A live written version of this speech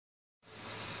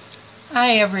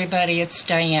Hi everybody, it's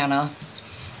Diana,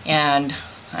 and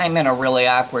I'm in a really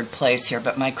awkward place here,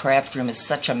 but my craft room is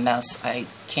such a mess I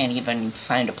can't even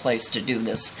find a place to do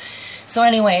this. So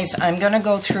anyways, I'm going to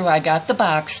go through, I got the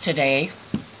box today,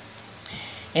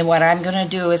 and what I'm going to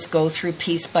do is go through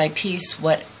piece by piece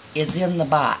what is in the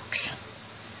box.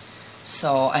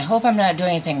 So I hope I'm not doing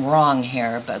anything wrong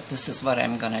here, but this is what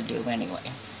I'm going to do anyway.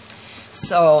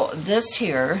 So this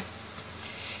here,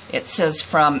 it says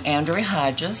from Andrea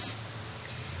Hodges.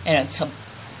 And it's a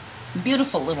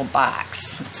beautiful little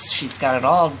box. She's got it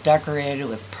all decorated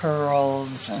with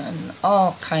pearls and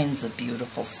all kinds of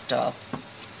beautiful stuff.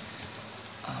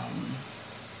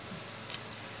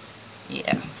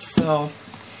 Yeah, so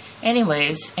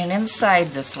anyways, and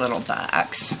inside this little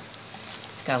box,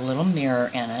 it's got a little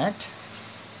mirror in it.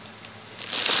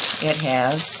 It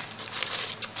has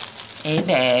a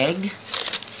bag.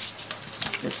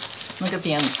 Look at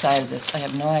the inside of this. I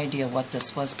have no idea what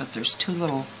this was, but there's two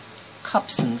little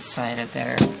cups inside of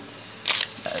there.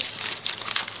 But,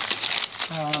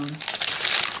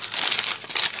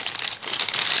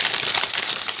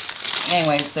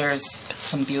 anyways, there's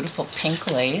some beautiful pink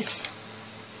lace.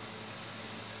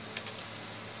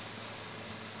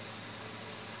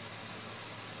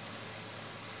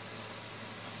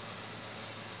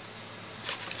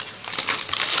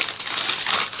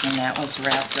 And that was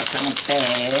wrapped up in a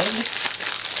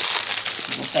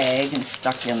little bag and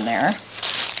stuck in there.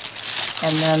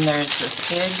 And then there's this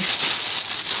big,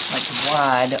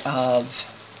 wad of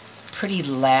pretty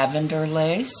lavender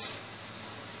lace.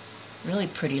 Really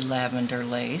pretty lavender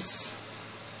lace.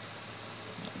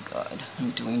 Oh God,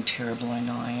 I'm doing terrible, I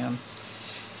know I am.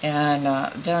 And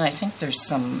then I think there's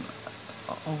some,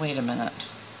 oh wait a minute.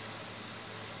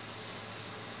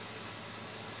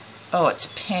 Oh, it's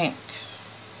pink.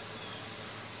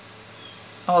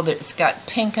 Oh, it's got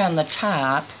pink on the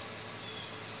top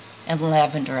and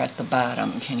lavender at the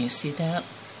bottom. Can you see that?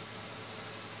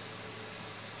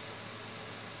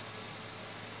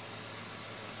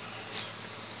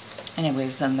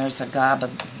 Anyways, then there's a gob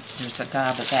of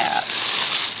that.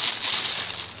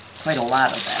 Quite a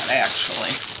lot of that,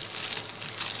 actually.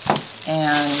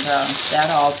 And that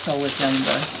also was in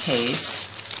the case.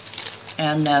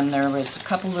 And then there was a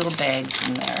couple little bags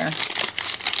in there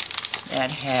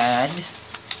that had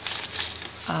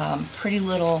pretty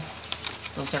little,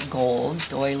 those are gold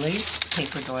doilies,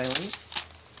 paper doilies,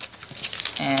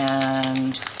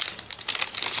 and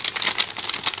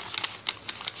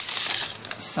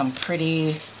some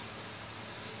pretty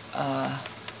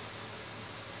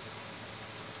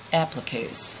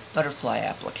appliques, butterfly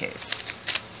appliques.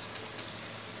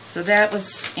 So that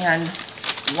was in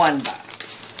one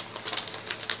box.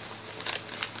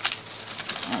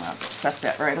 I'll set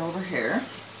that right over here.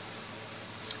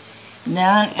 And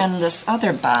then in this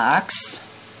other box,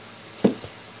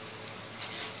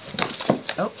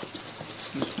 oops,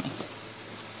 excuse me.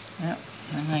 Yep,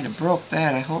 I might have broke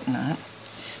that, I hope not.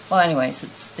 Well, anyways,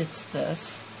 it's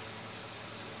this.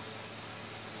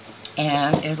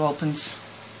 And it opens,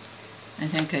 I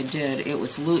think I did, it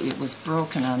was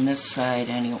broken on this side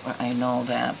anyway, I know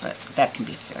that, but that can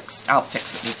be fixed. I'll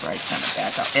fix it before I send it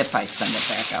back out, if I send it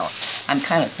back out. I'm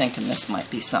kind of thinking this might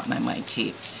be something I might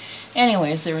keep.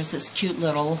 Anyways, there was this cute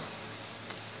little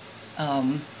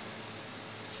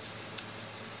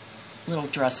little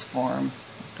dress form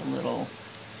with the little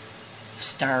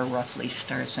star, roughly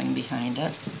star thing behind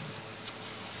it.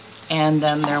 And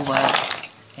then there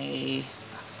was a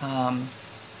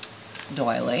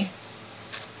doily.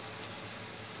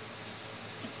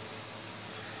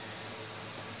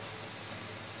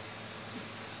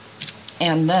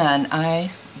 And then,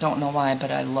 I don't know why, but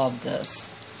I love this.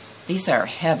 These are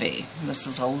heavy. This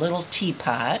is a little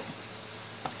teapot.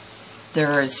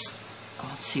 There's,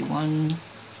 let's see, 1,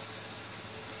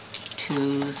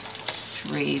 2,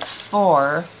 3,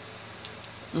 4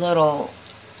 little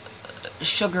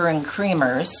sugar and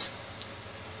creamers.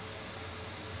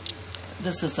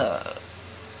 This is I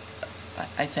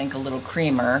think a little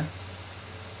creamer.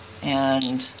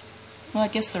 And, well, I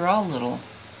guess they're all little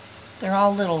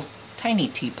tiny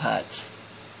teapots.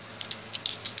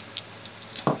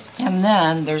 And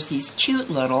then there's these cute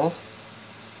little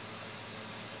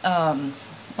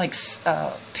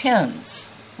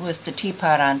pins with the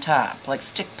teapot on top, like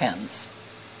stick pins.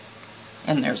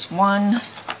 And there's 1,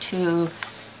 2,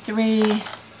 3,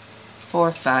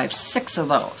 4, 5, 6 of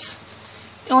those.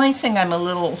 The only thing I'm a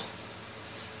little,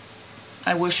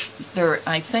 I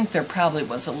think there probably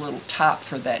was a little top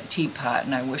for that teapot,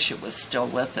 and I wish it was still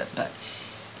with it, but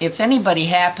if anybody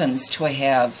happens to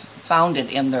have found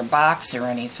it in their box or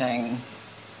anything,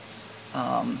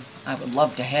 I would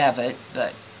love to have it,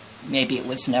 but maybe it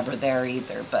was never there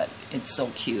either, but it's so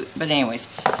cute. But anyways,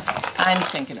 I'm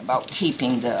thinking about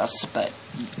keeping this, but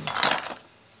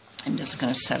I'm just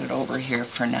going to set it over here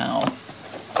for now.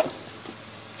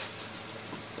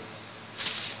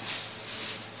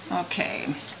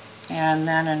 Okay, and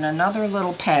then in another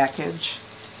little package,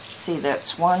 see,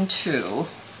 that's 1, 2.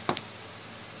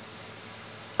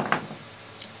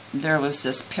 There was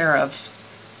this pair of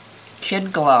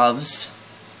kid gloves.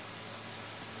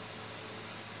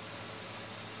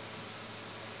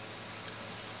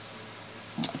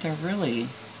 They're really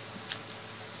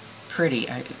pretty.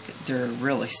 They're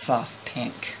really soft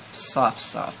pink,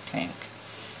 soft pink.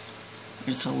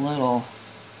 There's a little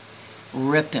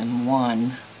rip in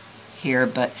one here,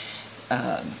 but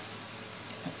a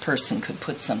person could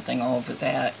put something over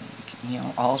that, you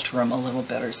know, alter them a little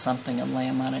bit or something and lay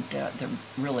them on a desk. They're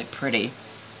really pretty.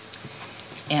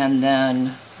 And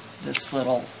then this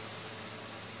little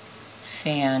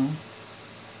fan.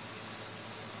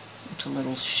 It's a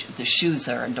little the shoes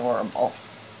are adorable.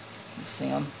 You see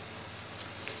them?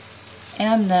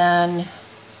 And then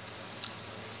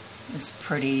this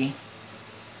pretty,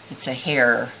 it's a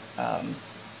hair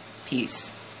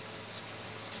piece.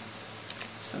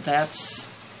 So that's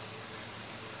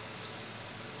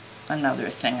another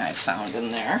thing I found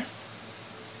in there.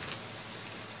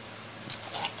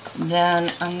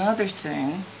 Then another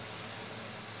thing,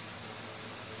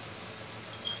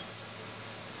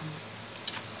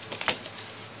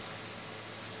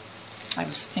 I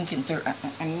was thinking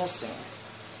I'm missing.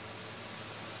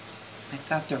 I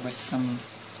thought there was some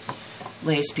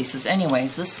lace pieces.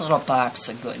 Anyways, this little box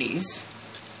of goodies.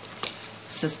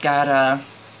 This has got a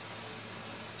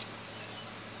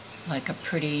like a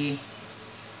pretty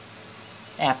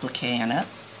applique in it.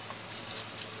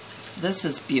 This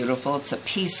is beautiful. It's a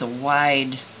piece of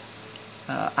wide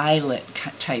eyelet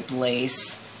type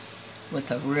lace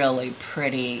with a really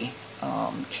pretty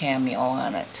cameo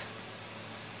on it.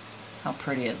 How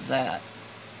pretty is that?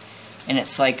 And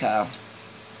it's like a,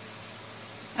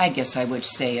 I guess I would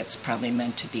say it's probably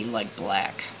meant to be like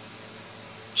black,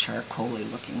 charcoal-y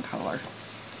looking color.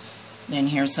 Then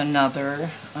here's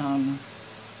another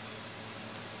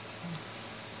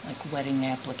like wedding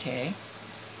applique.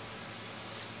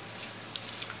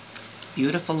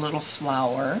 Beautiful little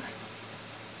flower.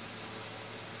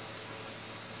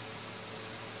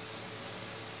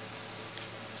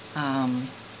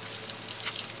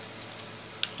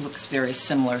 Looks very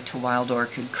similar to Wild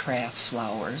Orchid Craft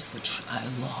flowers, which I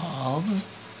love.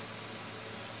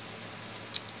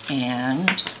 And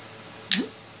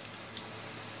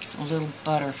it's a little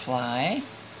butterfly.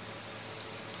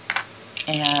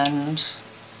 And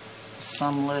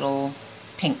some little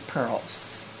pink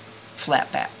pearls,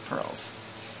 flat back pearls.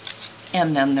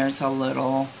 And then there's a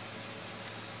little,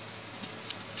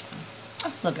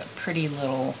 oh, look, a pretty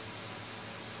little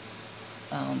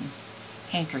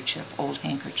handkerchief, old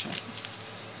handkerchief.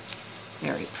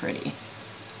 Very pretty.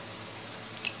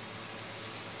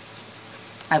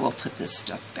 I will put this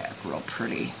stuff back real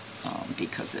pretty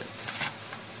because it's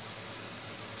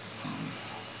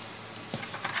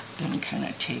been kind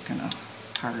of taken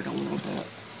apart a little bit.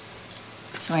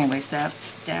 So anyways, that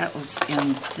was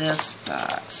in this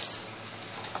box.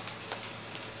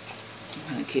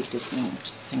 I'm going to keep this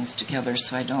things together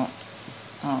so I don't.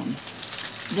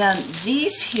 Then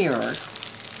these here,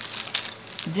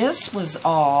 this was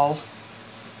all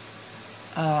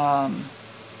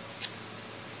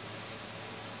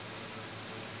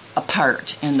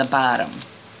apart in the bottom.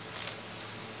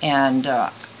 And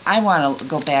I want to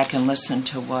go back and listen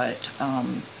to what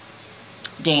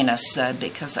Dana said,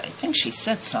 because I think she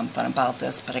said something about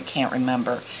this, but I can't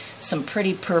remember. Some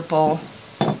pretty purple,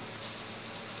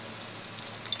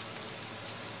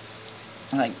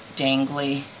 like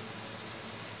dangly,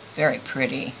 very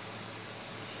pretty.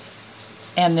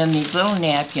 And then these little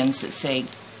napkins that say,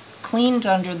 cleaned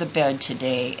under the bed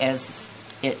today. As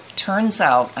it turns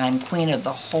out, I'm queen of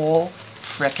the whole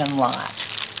frickin' lot.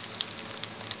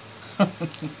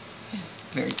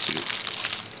 Very cute.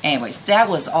 Anyways, that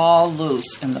was all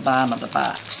loose in the bottom of the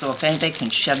box. So if anybody can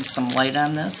shed some light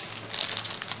on this,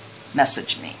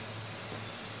 message me,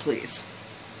 please.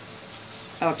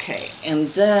 Okay, and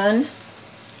then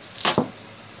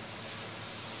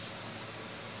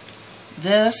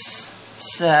this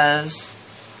says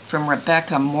from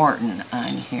Rebecca Morton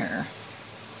on here.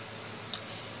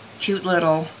 Cute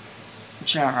little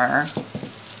jar.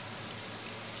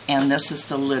 And this is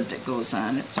the lid that goes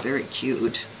on. It's very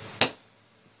cute.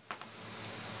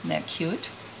 Isn't that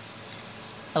cute?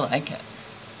 I like it.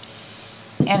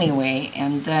 Anyway,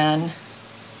 and then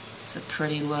it's a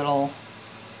pretty little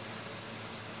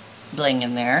bling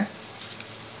in there.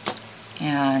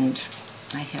 And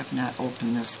I have not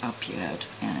opened this up yet,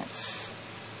 and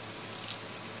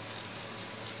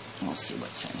we'll see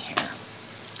what's in here.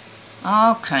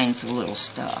 All kinds of little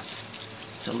stuff.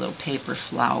 It's a little paper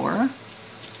flower,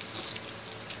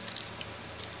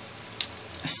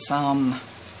 some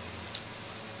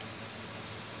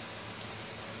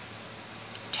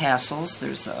tassels.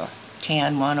 There's a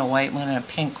tan one, a white one, and a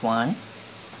pink one.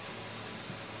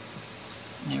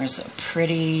 There's a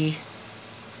pretty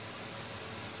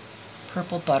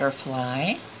purple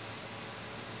butterfly,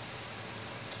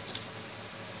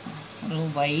 a little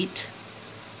white.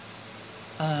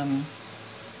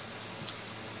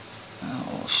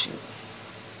 Oh shoot,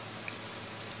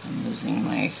 I'm losing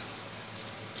my,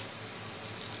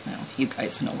 well, you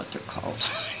guys know what they're called.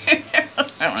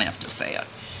 I don't have to say it.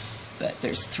 But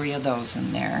there's 3 of those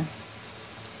in there.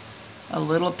 A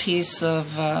little piece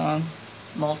of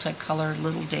multicolored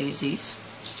little daisies.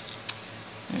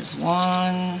 There's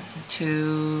 1,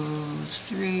 2,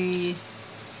 3.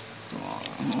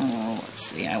 Oh, let's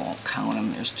see, I won't count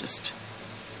them. There's just,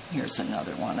 here's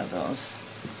another one of those.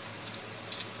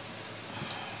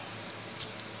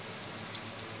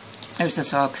 There's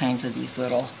just all kinds of these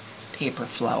little paper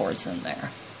flowers in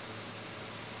there.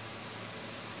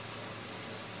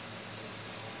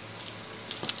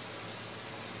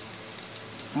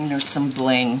 And there's some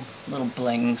bling, little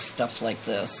bling stuff like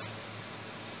this.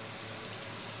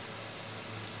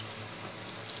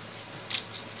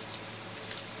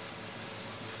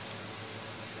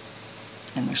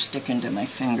 And they're sticking to my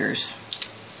fingers.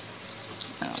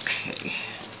 Okay.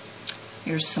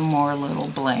 Here's some more little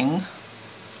bling.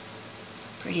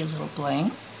 Pretty little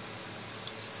bling.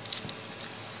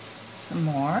 Some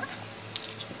more.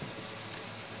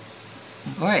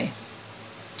 Boy.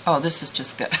 Oh, this is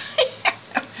just good.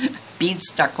 Beads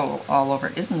stuck all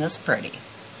over. Isn't this pretty?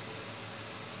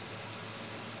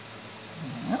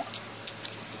 Yeah.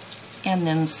 And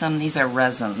then some, these are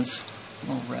resins.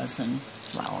 Little resin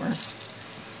flowers.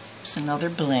 There's another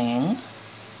bling.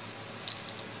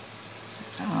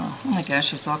 Oh my gosh,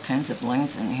 there's all kinds of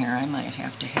blings in here. I might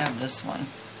have to have this one.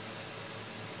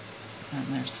 And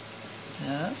there's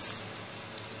this.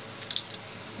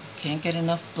 Can't get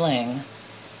enough bling.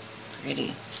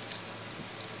 Pretty.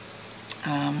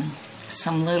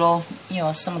 Some little, you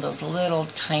know, some of those little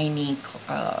tiny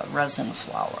resin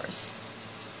flowers.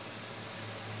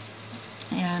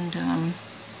 And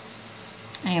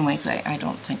anyways, I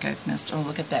don't think I've missed. Oh,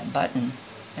 look at that button.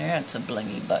 There, it's a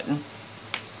blingy button.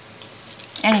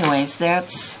 Anyways,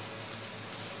 that's,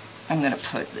 I'm going to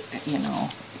put, you know,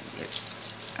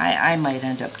 I might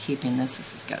end up keeping this.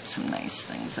 This has got some nice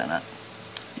things in it.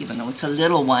 Even though it's a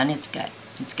little one, it's got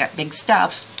big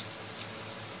stuff.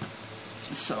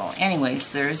 So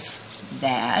anyways, there's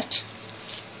that.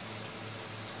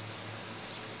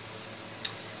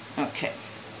 Okay.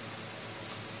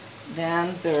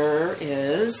 Then there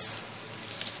is,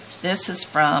 this is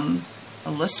from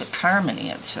Alyssa Carmody,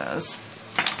 it says.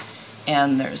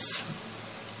 And there's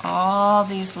all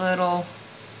these little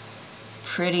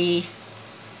pretty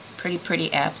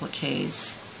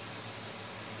appliques.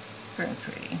 Very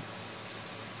pretty.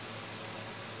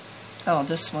 Oh,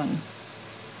 this one.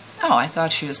 Oh, I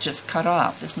thought she was just cut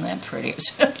off. Isn't that pretty?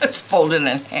 It's folded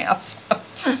in half.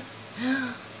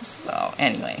 So,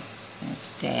 anyway, there's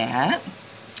that.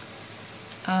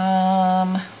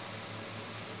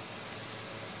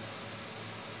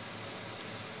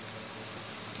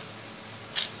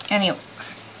 Anyway,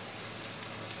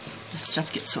 this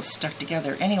stuff gets so stuck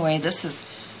together. Anyway, this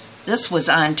was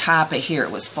on top of here.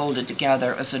 It was folded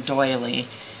together. It was a doily,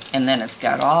 and then it's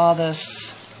got all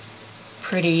this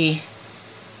pretty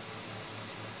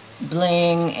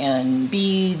bling and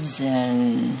beads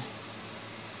and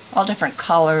all different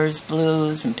colors,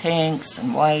 blues and pinks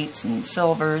and whites and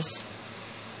silvers.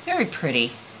 Very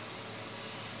pretty.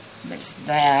 There's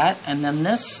that, and then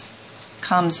this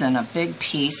comes in a big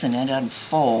piece and it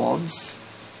unfolds,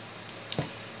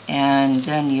 and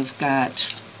then you've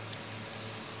got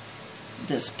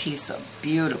this piece of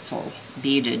beautiful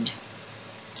beaded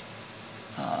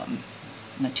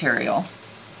material.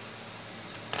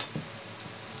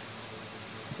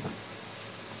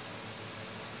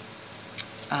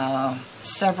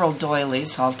 Several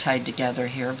doilies all tied together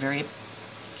here, very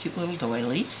cute little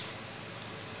doilies.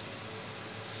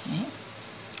 Okay.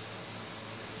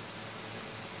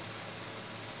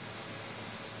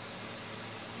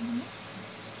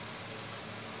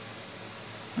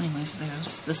 Anyways,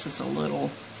 this is a little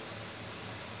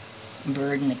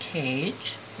bird in a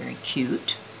cage, very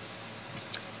cute.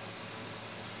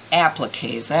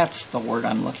 Appliques, that's the word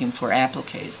I'm looking for,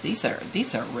 appliques. These are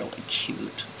really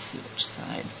cute. Let's see which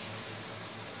side.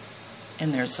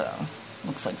 And there's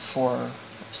looks like 4 or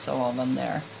so of them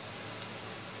there.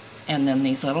 And then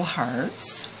these little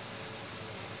hearts.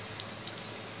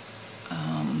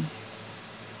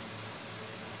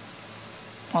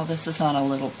 Well, this is on a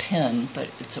little pin, but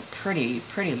it's a pretty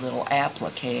little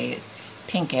applique,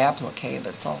 pink applique,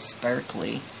 but it's all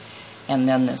sparkly. And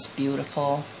then this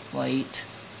beautiful white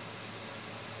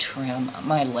trim.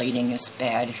 My lighting is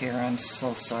bad here, I'm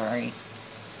so sorry.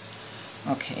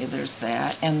 Okay, there's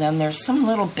that. And then there's some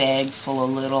little bag full of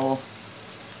little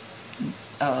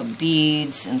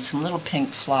beads and some little pink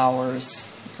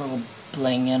flowers, little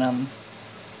bling in them.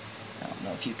 I don't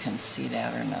know if you can see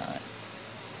that or not.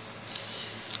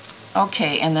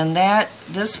 Okay, and then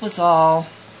this was all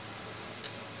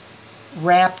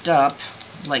wrapped up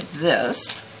like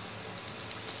this,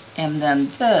 and then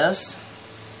this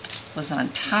was on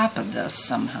top of this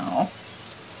somehow.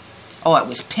 Oh, it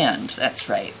was pinned, that's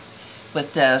right,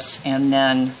 with this, and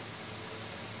then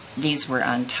these were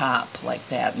on top like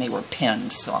that, and they were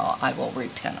pinned, so I will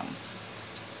repin them.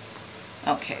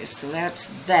 Okay, so that's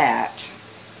that.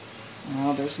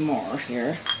 Oh, there's more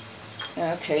here.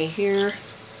 Okay, here,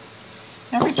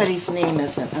 everybody's name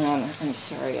isn't on it. I'm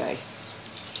sorry,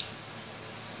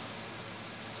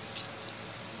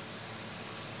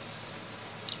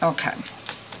 Okay.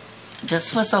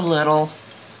 This was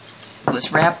it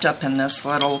was wrapped up in this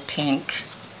little pink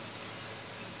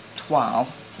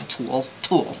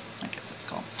tool, I guess it's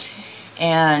called.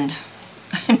 And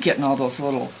I'm getting all those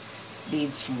little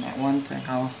beads from that one thing.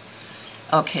 Oh.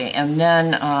 Okay, and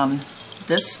then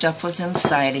this stuff was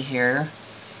inside of here.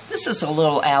 This is a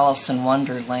little Alice in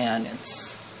Wonderland.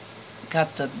 It's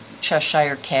got the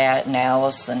Cheshire Cat and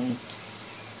Alice and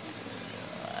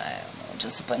I don't know,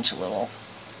 just a bunch of little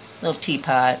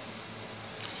teapot.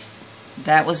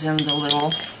 That was in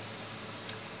the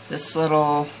this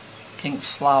little pink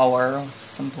flower with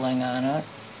some bling on it.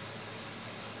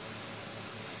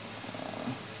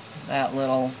 That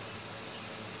little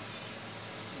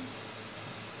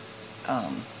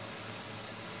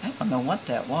I don't know what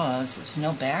that was. There's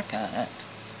no back on it.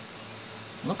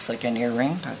 Looks like an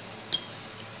earring, but...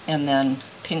 And then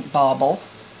pink bauble.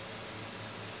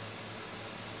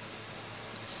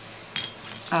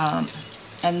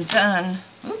 And then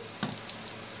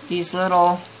these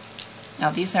little...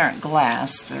 Now these aren't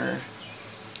glass. They're...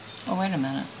 Oh, wait a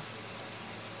minute.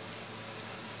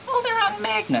 Oh, they're on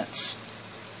magnets.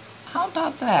 How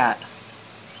about that?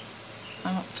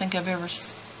 I don't think I've ever...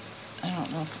 I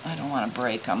don't know if I don't want to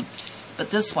break them,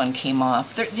 but this one came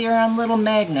off. They're on little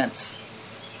magnets,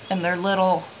 and they're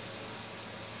little.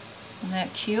 Isn't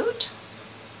that cute?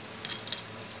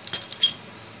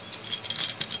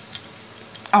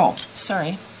 Oh,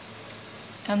 sorry.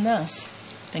 And this,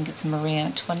 I think it's Marie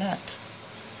Antoinette.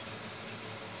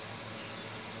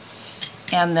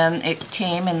 And then it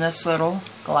came in this little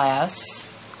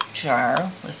glass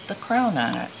jar with the crown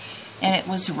on it, and it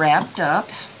was wrapped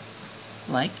up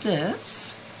like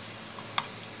this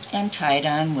and tied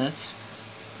on with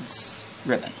this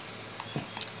ribbon.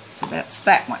 So that's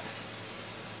that one.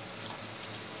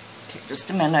 Okay, just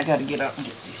a minute, I gotta get up and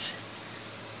get these.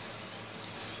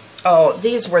 Oh,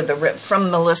 these were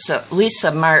from Lisa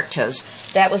Martez.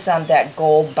 That was on that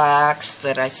gold box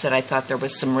that I said I thought there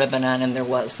was some ribbon on, and there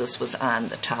was. This was on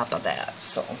the top of that,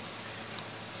 so.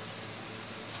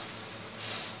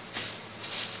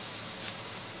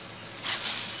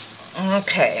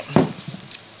 Okay,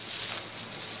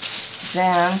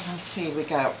 then, let's see, we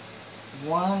got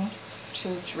 1,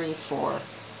 2, 3, 4,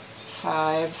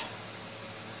 5,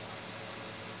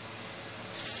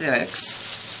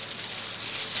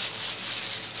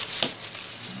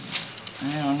 6.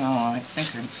 I don't know, I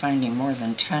think I'm finding more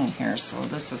than 10 here, so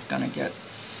this is going to get,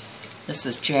 this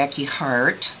is Jackie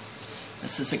Hart.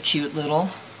 This is a cute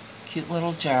little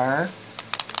jar.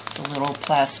 It's a little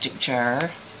plastic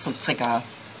jar. It looks like a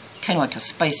kind of like a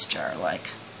spice jar,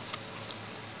 like.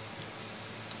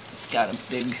 It's got a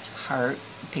big heart,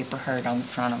 paper heart on the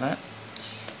front of it.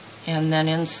 And then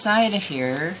inside of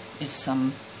here is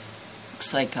some,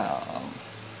 looks like a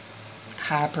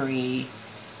coppery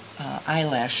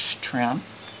eyelash trim.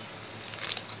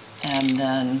 And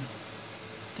then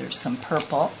there's some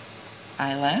purple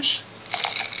eyelash,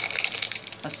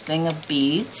 a thing of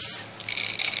beads,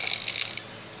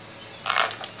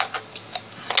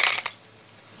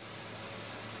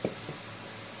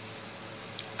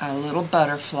 a little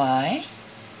butterfly,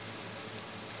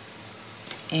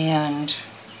 and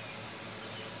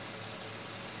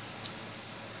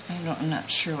I'm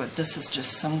not sure what this is,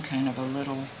 just some kind of a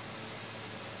little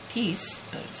piece,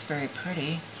 but it's very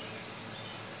pretty.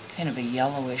 Kind of a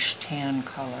yellowish tan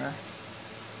color.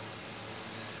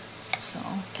 So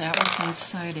that was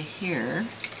inside of here.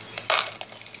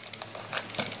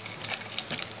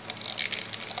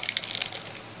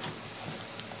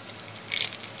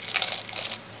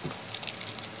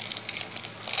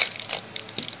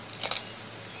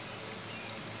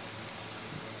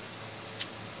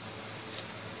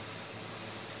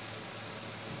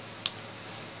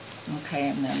 Okay,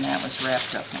 and then that was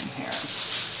wrapped up in here.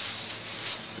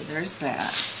 So there's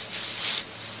that.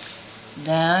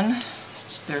 Then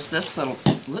there's this little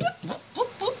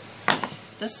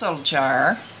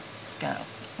jar. It's got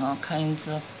all kinds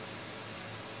of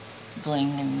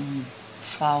bling and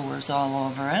flowers all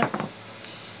over it.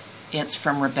 It's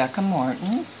from Rebecca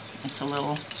Morton. It's a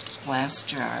little glass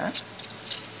jar.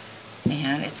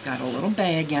 And it's got a little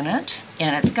bag in it.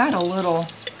 And it's got a little,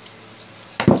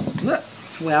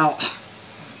 well,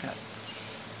 got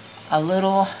a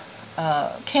little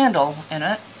candle in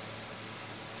it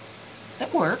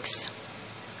that works.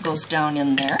 Goes down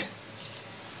in there.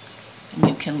 And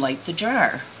you can light the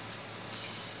jar.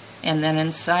 And then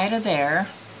inside of there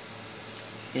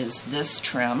is this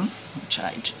trim, which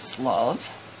I just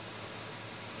love.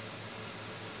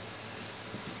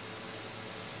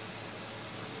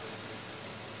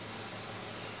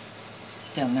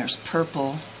 Then there's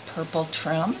purple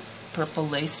trim, purple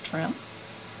lace trim.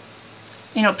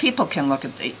 You know, people can look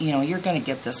at the, you know, you're going to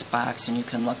get this box and you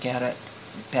can look at it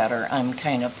better. I'm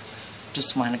kind of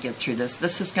just want to get through this.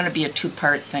 This is going to be a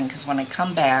two-part thing because when I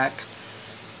come back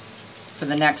for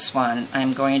the next one,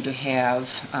 I'm going to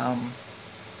have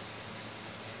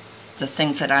the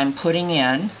things that I'm putting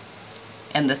in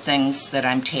and the things that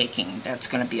I'm taking. That's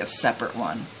going to be a separate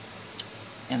one.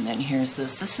 And then here's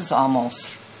this. This is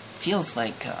almost, feels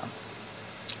like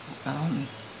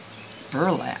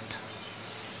burlap.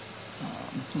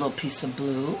 Little piece of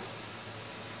blue.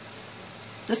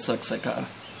 This looks like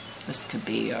this could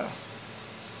be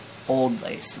old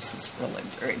lace. This is really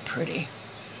very pretty.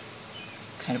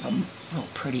 Kind of a real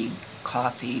pretty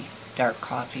coffee, dark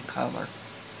coffee color.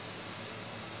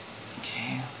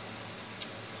 Okay.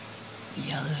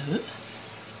 Yellow.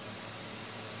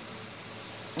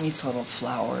 These little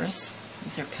flowers.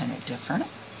 These are kind of different.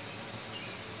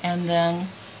 And then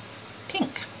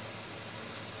pink.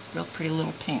 Real pretty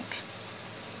little pink.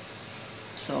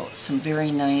 So some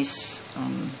very nice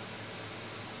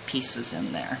pieces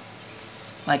in there.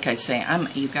 Like I say,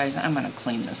 you guys, I'm going to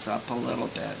clean this up a little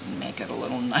bit and make it a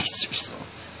little nicer. So,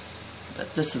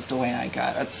 but this is the way I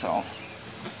got it. So,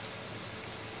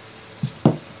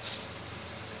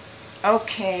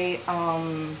 okay.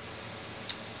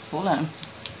 Hold on.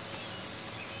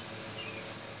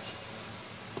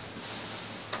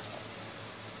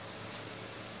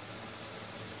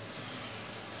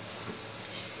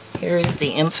 Here is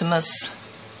the infamous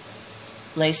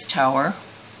lace tower.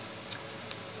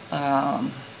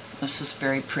 This is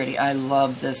very pretty. I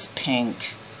love this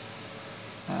pink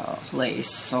lace,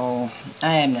 so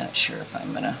I am not sure if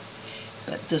I'm gonna,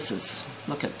 but this is,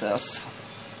 look at this.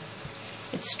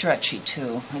 It's stretchy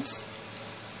too. It's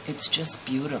just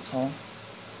beautiful.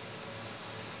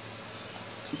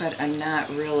 But I'm not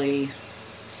really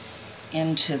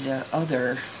into the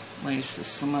other laces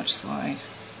so much, so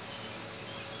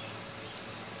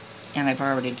and I've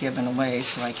already given away,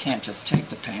 so I can't just take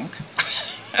the pink.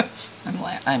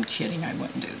 I'm kidding, I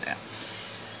wouldn't do that.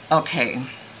 Okay,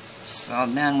 so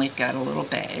then we've got a little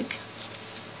bag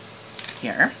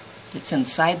here. It's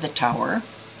inside the tower.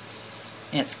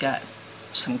 It's got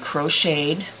some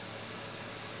crocheted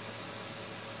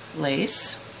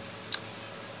lace,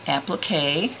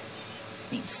 applique.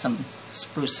 Needs some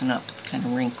sprucing up, it's kind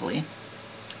of wrinkly.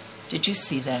 Did you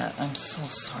see that? I'm so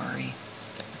sorry.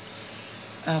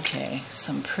 Okay,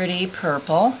 some pretty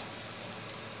purple.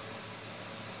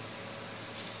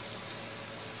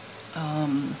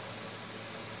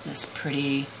 This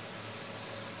pretty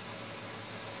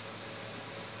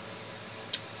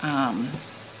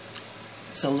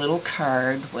it's a little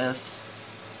card with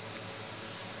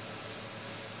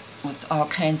all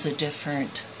kinds of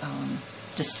different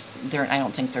just I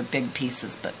don't think they're big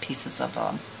pieces, but pieces of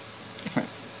different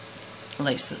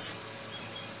laces.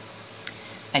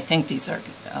 I think these are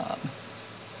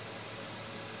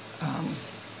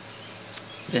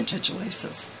vintage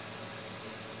laces.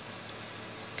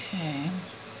 Okay.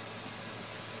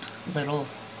 Little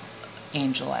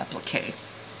angel applique.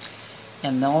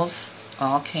 And those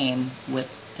all came with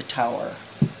the tower.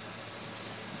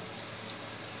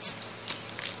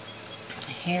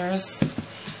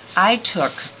 I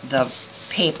took the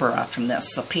paper off from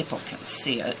this so people can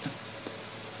see it.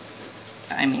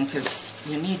 I mean, because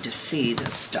you need to see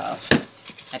this stuff.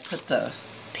 I put the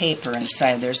paper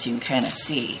inside there so you can kind of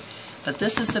see. But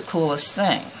this is the coolest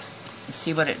thing.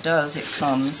 see what it does? It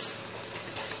comes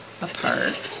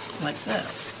apart like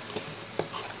this.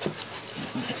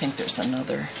 And I think there's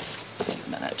another, wait a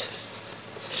minute.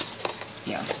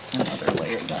 Yeah, another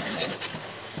layer down there.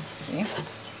 See?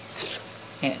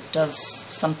 And it does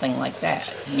something like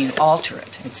that. And you alter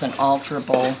it. It's an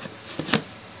alterable,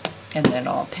 and then it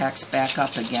all packs back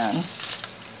up again.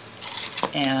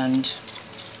 And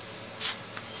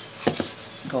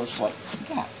goes like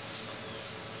that.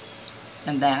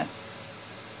 And that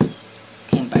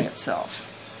came by itself.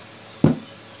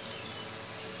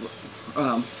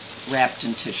 Wrapped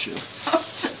in tissue.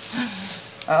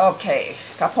 Okay,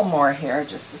 a couple more here,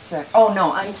 just a sec. Oh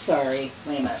no, I'm sorry.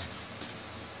 Wait a minute.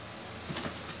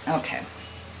 Okay.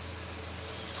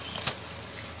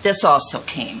 This also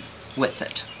came with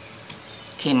it.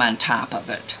 Came on top of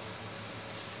it.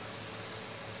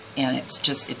 And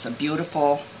it's a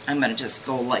beautiful, I'm going to just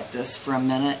go like this for a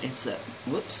minute. It's a,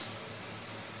 whoops.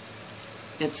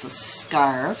 It's a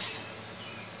scarf.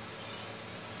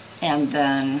 And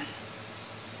then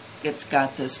it's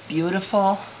got this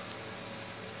beautiful,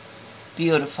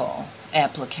 beautiful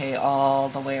applique all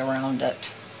the way around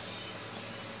it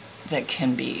that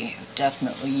can be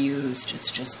definitely used. It's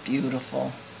just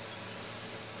beautiful.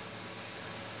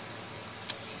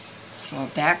 So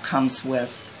that comes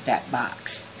with that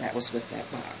box. That was with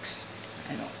that box.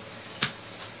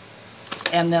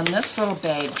 And then this little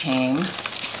bag came,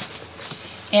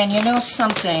 and you know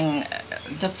something,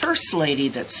 the first lady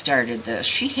that started this,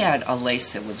 she had a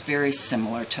lace that was very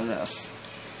similar to this.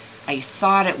 I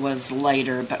thought it was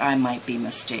lighter, but I might be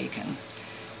mistaken.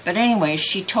 But anyway,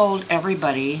 she told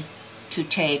everybody to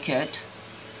take it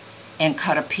and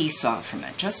cut a piece off from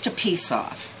it, just a piece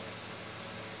off.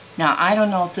 Now, I don't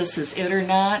know if this is it or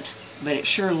not, but it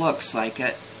sure looks like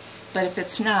it. But if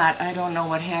it's not, I don't know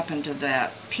what happened to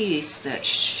that piece that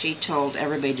she told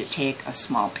everybody to take a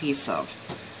small piece of.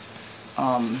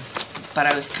 But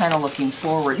I was kind of looking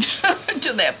forward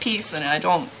to that piece, and I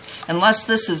don't, unless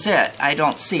this is it, I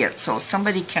don't see it. So if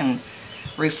somebody can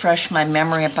refresh my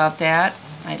memory about that,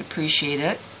 I'd appreciate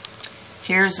it.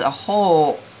 Here's a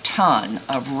whole ton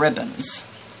of ribbon.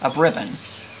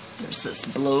 There's this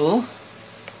blue.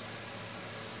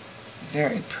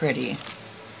 Very pretty.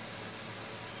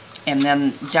 And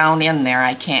then down in there,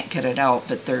 I can't get it out,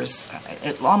 but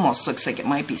it almost looks like it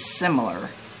might be similar.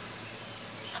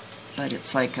 But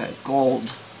it's like a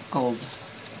gold color.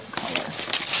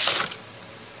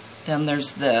 Then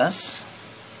there's this.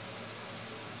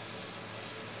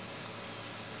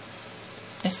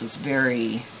 This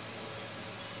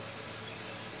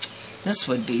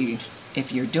would be,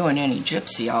 if you're doing any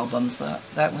gypsy albums,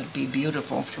 that would be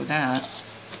beautiful for that.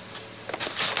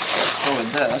 So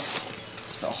with this,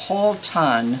 there's a whole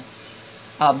ton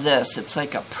of this. It's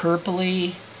like a purple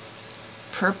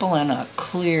and a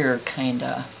clear kind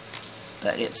of,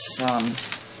 but it's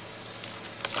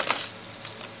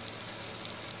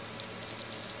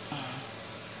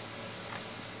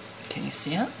can you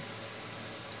see it?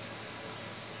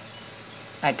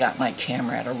 I got my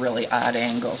camera at a really odd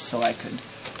angle so I could,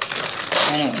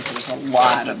 anyways, there's a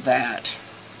lot of that.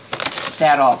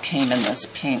 That all came in this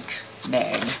pink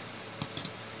bag.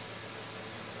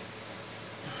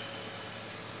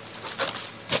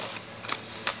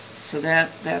 So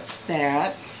that's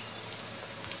that.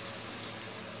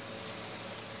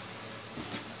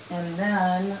 And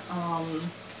then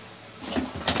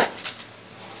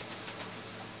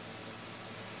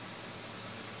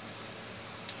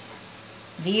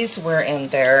these were in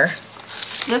there.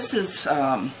 This is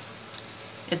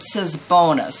it says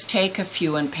bonus. Take a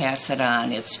few and pass it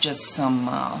on. It's just some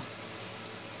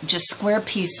just square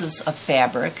pieces of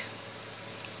fabric.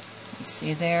 You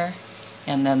see there?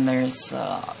 And then there's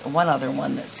one other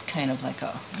one that's kind of like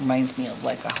reminds me of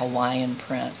like a Hawaiian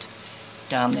print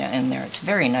down there in there. It's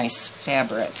very nice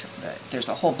fabric, but there's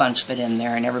a whole bunch of it in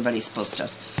there, and everybody's supposed to,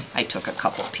 I took a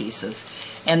couple pieces.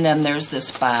 And then there's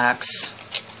this box.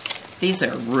 These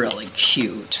are really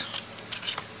cute.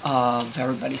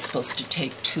 Everybody's supposed to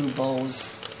take 2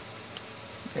 bows.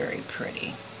 Very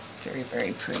pretty. Very,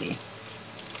 very pretty.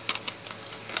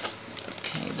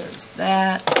 Okay, there's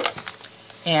that.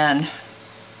 And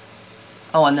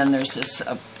oh, and then there's this,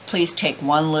 please take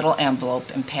 1 little envelope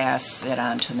and pass it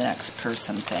on to the next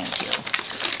person, thank you.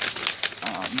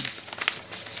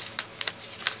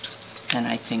 And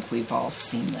I think we've all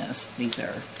seen this. These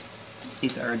are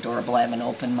adorable. I haven't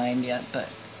opened mine yet, but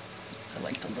I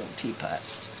like the little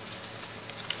teapots.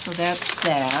 So that's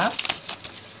that.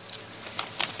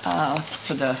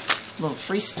 For the little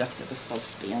free stuff that was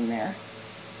supposed to be in there.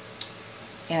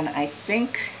 And I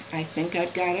think I've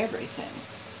got everything.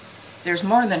 There's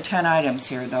more than 10 items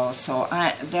here, though, so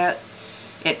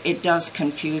it does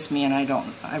confuse me, and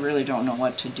I really don't know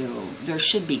what to do. There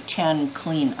should be 10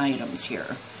 clean items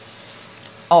here.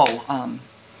 Oh,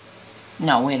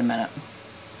 no, wait a minute.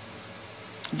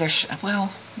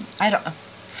 Well, I don't,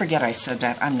 forget I said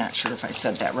that. I'm not sure if I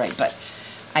said that right, but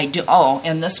I do. Oh,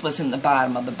 and this was in the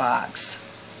bottom of the box.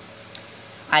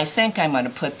 I think I'm going to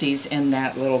put these in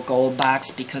that little gold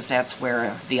box because that's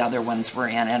where the other ones were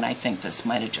in, and I think this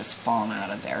might have just fallen out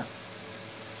of there.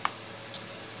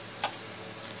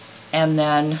 And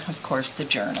then, of course, the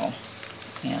journal.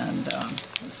 And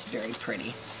it's very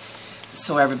pretty.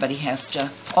 So everybody has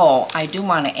to... Oh, I do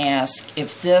want to ask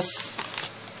if this...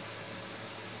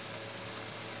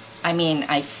 I mean,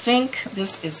 I think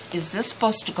this is this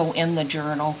supposed to go in the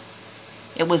journal?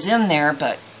 It was in there,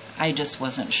 but I just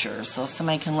wasn't sure. So if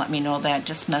somebody can let me know that,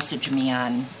 just message me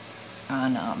on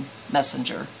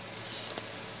Messenger.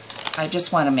 I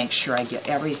just want to make sure I get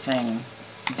everything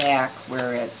back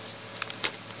where it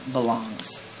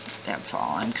belongs. That's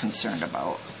all I'm concerned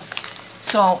about.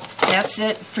 So that's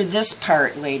it for this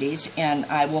part, ladies, and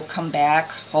I will come back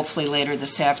hopefully later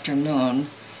this afternoon,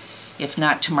 if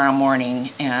not tomorrow morning,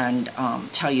 and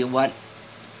tell you what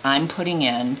I'm putting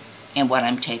in and what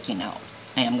I'm taking out.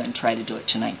 I am going to try to do it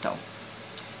tonight though.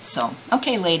 So,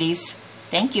 okay ladies,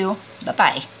 thank you.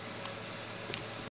 Bye-bye.